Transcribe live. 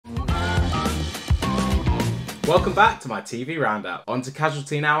Welcome back to my TV roundup. On to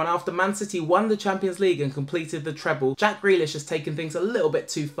Casualty now, and after Man City won the Champions League and completed the treble, Jack Grealish has taken things a little bit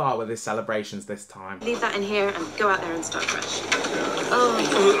too far with his celebrations this time. Leave that in here and go out there and start fresh.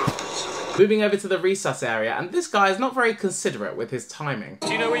 Oh. Moving over to the resus area, and this guy is not very considerate with his timing.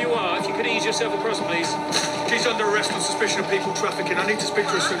 Do you know where you are? If you could ease yourself across, please. She's under arrest on suspicion of people trafficking. I need to speak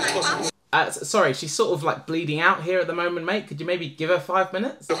to her as soon as possible. Sorry, she's sort of like bleeding out here at the moment, mate. Could you maybe give her 5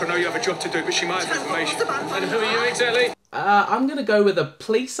 minutes? Look, I know you have a job to do, but she might have information. And who are you exactly? I'm gonna go with a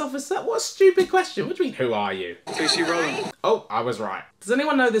police officer. What a stupid question. What do you mean, who are you? DC Rowland. Oh, I was right. Does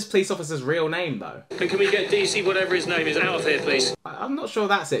anyone know this police officer's real name, though? And can we get DC, whatever his name is, out of here, please? I'm not sure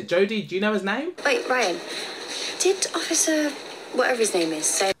that's it. Jodie, do you know his name? Wait, Ryan. Did Officer, whatever his name is,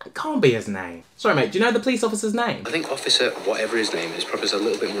 say... It can't be his name. Sorry, mate, do you know the police officer's name? I think Officer, whatever his name is, probably has a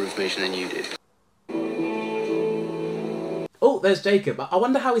little bit more information than you did. Oh, there's Jacob. I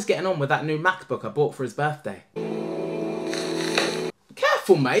wonder how he's getting on with that new MacBook I bought for his birthday.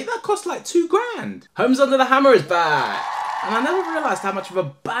 Careful, mate. That cost like $2 grand. Homes Under the Hammer is back. And I never realised how much of a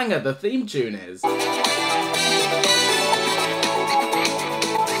banger the theme tune is.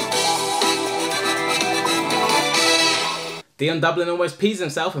 Dion Dublin almost pees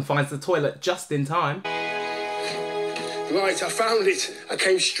himself and finds the toilet just in time. Right, I found it. I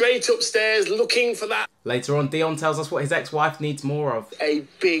came straight upstairs looking for that. Later on, Dion tells us what his ex-wife needs more of. A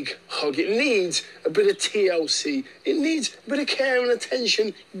big hug. It needs a bit of TLC. It needs a bit of care and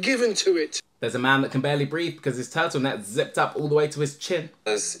attention given to it. There's a man that can barely breathe because his turtleneck zipped up all the way to his chin.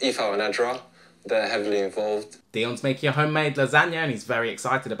 There's Aoife and Adra. They're heavily involved. Dion's making a homemade lasagna and he's very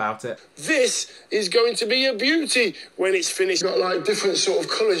excited about it. This is going to be a beauty when it's finished. You've got like different sort of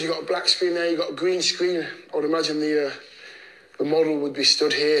colours. You've got a black screen there, you've got a green screen. I would imagine the model would be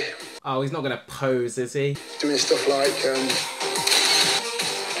stood here. Oh, he's not going to pose, is he? Doing stuff like, that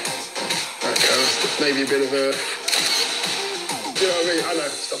kind of stuff. Maybe a bit of a... You know what I mean? I know,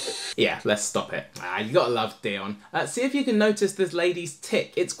 stop it. Yeah, let's stop it. You gotta love Dion. See if you can notice this lady's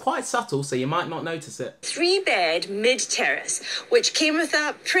tick. It's quite subtle, so you might not notice it. 3-bed mid-terrace, which came with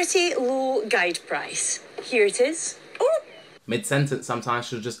a pretty low guide price. Here it is. Oh! Mid-sentence sometimes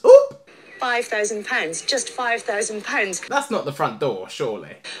she'll just, oop! £5,000, just £5,000. That's not the front door,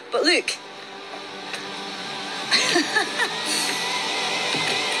 surely. But look.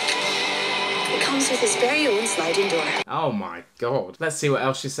 It comes with its very own sliding door. Oh my god. Let's see what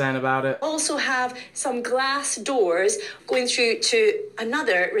else she's saying about it. Also have some glass doors going through to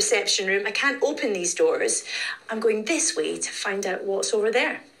another reception room. I can't open these doors. I'm going this way to find out what's over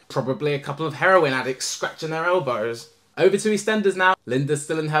there. Probably a couple of heroin addicts scratching their elbows. Over to EastEnders now. Linda's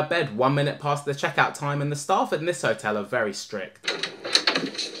still in her bed 1 minute past the checkout time and the staff in this hotel are very strict.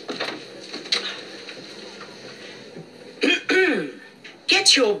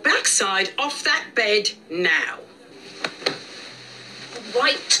 Get your backside off that bed now.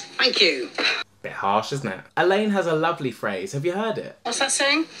 Right, thank you. Bit harsh, isn't it? Elaine has a lovely phrase. Have you heard it? What's that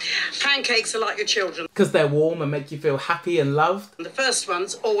saying? Pancakes are like your children. Because they're warm and make you feel happy and loved. The first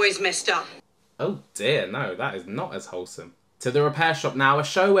one's always messed up. Oh dear, no, that is not as wholesome. To the repair shop now, a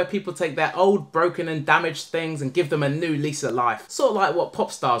show where people take their old, broken and damaged things and give them a new lease at life. Sort of like what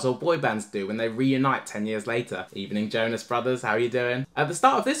pop stars or boy bands do when they reunite 10 years later. Evening Jonas Brothers, how you doing? At the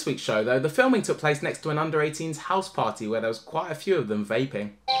start of this week's show though, the filming took place next to an under-18's house party where there was quite a few of them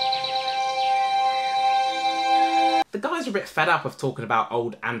vaping. The guys are a bit fed up of talking about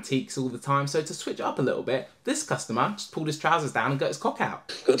old antiques all the time, so to switch it up a little bit, this customer just pulled his trousers down and got his cock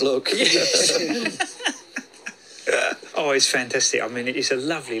out. Good luck. Oh, it's fantastic. I mean, it's a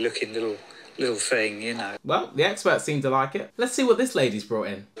lovely looking little thing, you know. Well, the experts seem to like it. Let's see what this lady's brought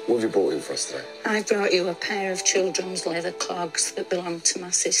in. What have you brought in for us today? I brought you a pair of children's leather clogs that belonged to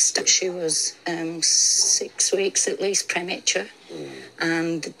my sister. She was 6 weeks at least premature,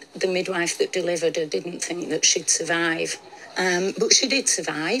 and the midwife that delivered her didn't think that she'd survive. But she did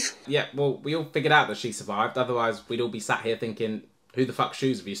survive. Yeah, well, we all figured out that she survived, otherwise we'd all be sat here thinking, who the fuck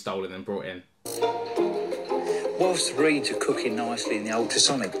shoes have you stolen and brought in? Whilst the reeds are cooking nicely in the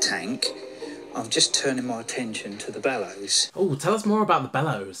ultrasonic tank, I'm just turning my attention to the bellows. Oh, tell us more about the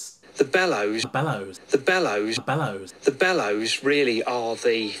bellows. The bellows. The bellows. The bellows. The bellows. The bellows really are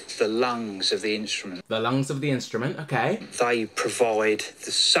the lungs of the instrument. The lungs of the instrument, okay. They provide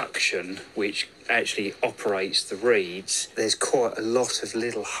the suction which actually operates the reeds. There's quite a lot of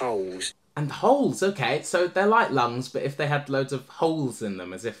little holes. And holes, okay, so they're like lungs, but if they had loads of holes in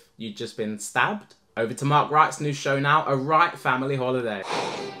them, as if you'd just been stabbed. Over to Mark Wright's new show now, A Wright Family Holiday. I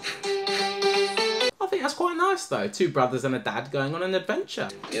think that's quite nice though, 2 brothers and a dad going on an adventure.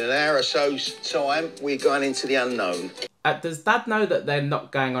 In an hour or so's time, we're going into the unknown. Does Dad know that they're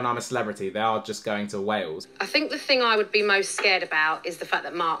not going on I'm a Celebrity? They are just going to Wales. I think the thing I would be most scared about is the fact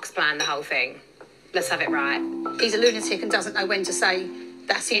that Mark's planned the whole thing. Let's have it right. He's a lunatic and doesn't know when to say,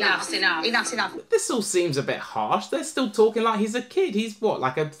 that's enough. Enough's enough. This all seems a bit harsh. They're still talking like he's a kid. He's what,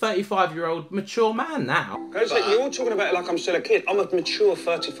 like a 35-year-old mature man now? You're all talking about it like I'm still a kid. I'm a mature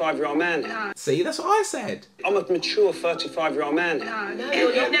 35-year-old man now. No. See, that's what I said. I'm a mature 35-year-old man now. No,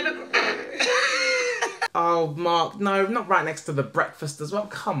 you're never... Oh, Mark, no, not right next to the breakfast as well.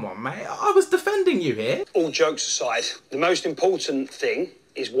 Come on, mate. I was defending you here. All jokes aside, the most important thing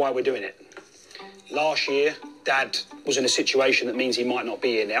is why we're doing it. Last year, Dad was in a situation that means he might not be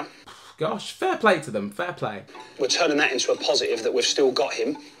here now. Gosh, fair play to them, fair play. We're turning that into a positive that we've still got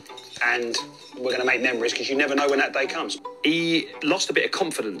him, and we're going to make memories because you never know when that day comes. He lost a bit of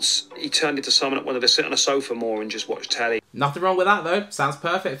confidence. He turned into someone that wanted to sit on a sofa more and just watch telly. Nothing wrong with that, though. Sounds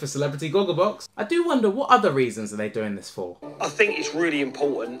perfect for Celebrity Gogglebox. I do wonder, what other reasons are they doing this for? I think it's really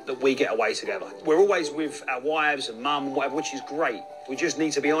important that we get away together. We're always with our wives and mum and whatever, which is great. We just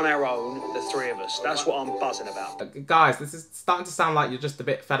need to be on our own, the three of us. That's what I'm buzzing about. Guys, this is starting to sound like you're just a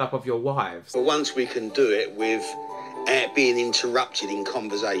bit fed up of your wives. But once we can do it with being interrupted in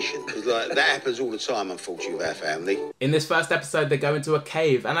conversation, because like, that happens all the time, unfortunately, with our family. In this first episode, they go into a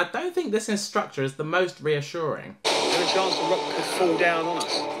cave, and I don't think this instructor is the most reassuring. Is there a chance the rock could fall down on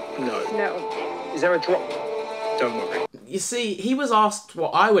us? No. Is there a drop? Don't worry. You see, he was asked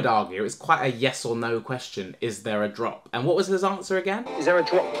what I would argue is quite a yes or no question. Is there a drop? And what was his answer again? Is there a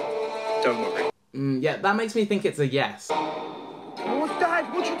drop? Don't worry. Yeah, that makes me think it's a yes. Oh,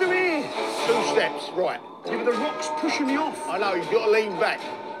 Dad, what you doing here? 2 steps, right. Yeah, but the rock's pushing me off. I know, you've got to lean back.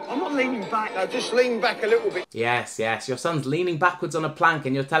 I'm not leaning back. No, just lean back a little bit. Yes, your son's leaning backwards on a plank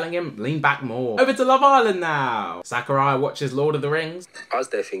and you're telling him, lean back more. Over to Love Island now. Sakurai watches Lord of the Rings. I was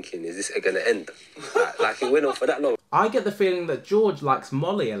there thinking, is this going to end? like it went on for that long. I get the feeling that George likes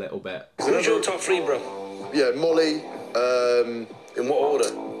Molly a little bit. Who's your top 3, bro? Yeah, Molly, in what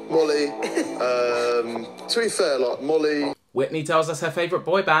order? Molly, to be fair, like Molly. Whitney tells us her favourite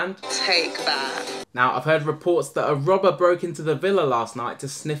boy band. Take that. Now, I've heard reports that a robber broke into the villa last night to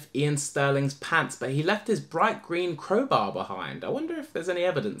sniff Ian Sterling's pants, but he left his bright green crowbar behind. I wonder if there's any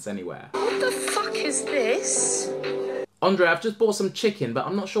evidence anywhere. What the fuck is this? Andre, I've just bought some chicken, but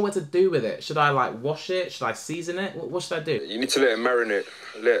I'm not sure what to do with it. Should I, like, wash it? Should I season it? What should I do? You need to let it marinate.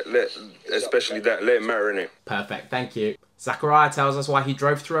 Especially that, let it marinate. Perfect, thank you. Sakurai tells us why he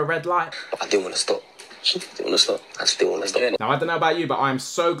drove through a red light. I didn't want to stop. I still want to stop. Now, I don't know about you, but I'm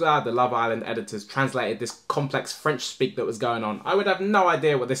so glad the Love Island editors translated this complex French speak that was going on. I would have no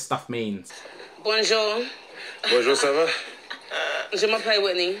idea what this stuff means. Bonjour. Bonjour, ça va? Je m'appelle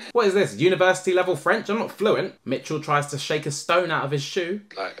Whitney. What is this, university level French? I'm not fluent. Mitchell tries to shake a stone out of his shoe.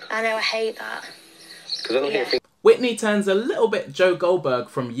 I know, I hate that. Because I don't hear things. Whitney turns a little bit Joe Goldberg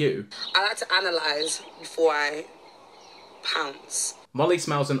from You. I like to analyse before I pounce. Molly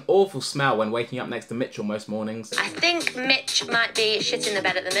smells an awful smell when waking up next to Mitchell most mornings. I think Mitch might be shit in the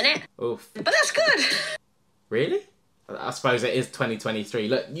bed at the minute. Oof. But that's good. Really? I suppose it is 2023.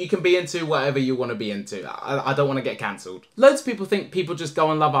 Look, you can be into whatever you want to be into. I don't want to get cancelled. Loads of people think people just go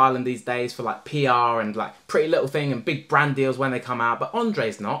on Love Island these days for like PR and like Pretty Little Thing and big brand deals when they come out, but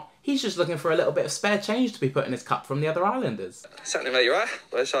Andre's not. He's just looking for a little bit of spare change to be put in his cup from the other islanders. Saturday, mate, you right?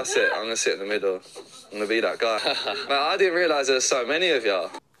 Where should I sit? I'm going to sit in the middle. I'm going to be that guy. Man, I didn't realise there were so many of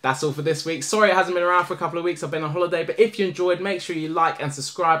y'all. That's all for this week. Sorry it hasn't been around for a couple of weeks. I've been on holiday, but if you enjoyed, make sure you like and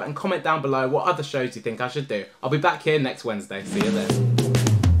subscribe and comment down below what other shows you think I should do. I'll be back here next Wednesday. See you then.